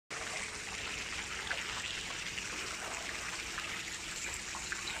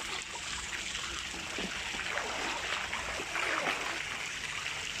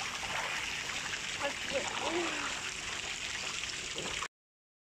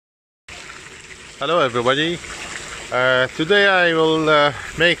Hello everybody. Today I will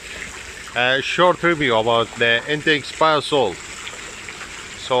make a short review about the Intex Parasol.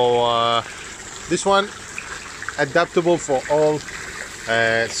 So this one adaptable for all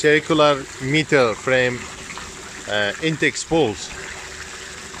circular metal frame Intex pulls.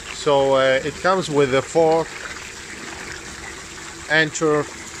 So it comes with the 4 anchor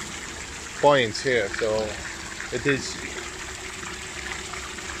points here. So it is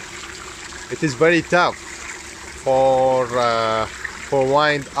very tough for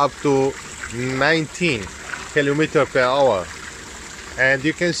wind up to 19 km/h, and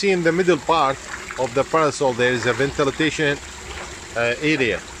you can see in the middle part of the parasol there is a ventilation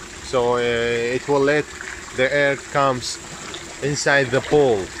area, so it will let the air comes inside the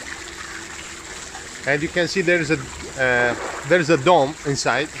pole. And you can see there is a dome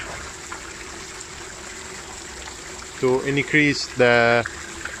inside to increase the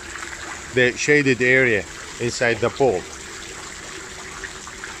shaded area inside the pole.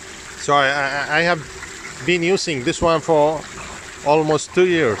 So I have been using this one for almost 2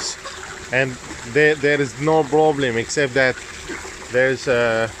 years, and there is no problem except that there's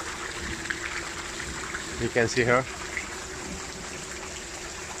you can see here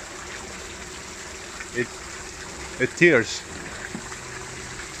it tears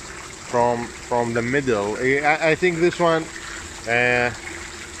from the middle. I think this one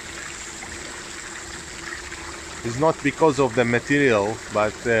is not because of the material,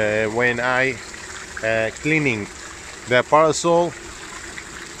 but when I cleaning the parasol,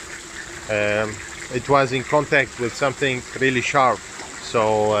 it was in contact with something really sharp,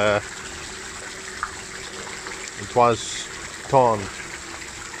 so it was torn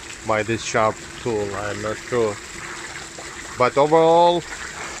by this sharp tool. I'm not sure, but overall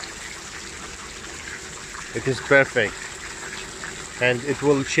it is perfect, and it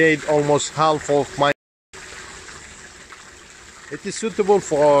will shade almost half of my. It is suitable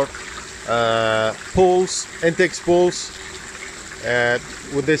for pools, Intex pools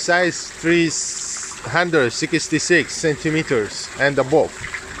with the size 366 centimeters and above.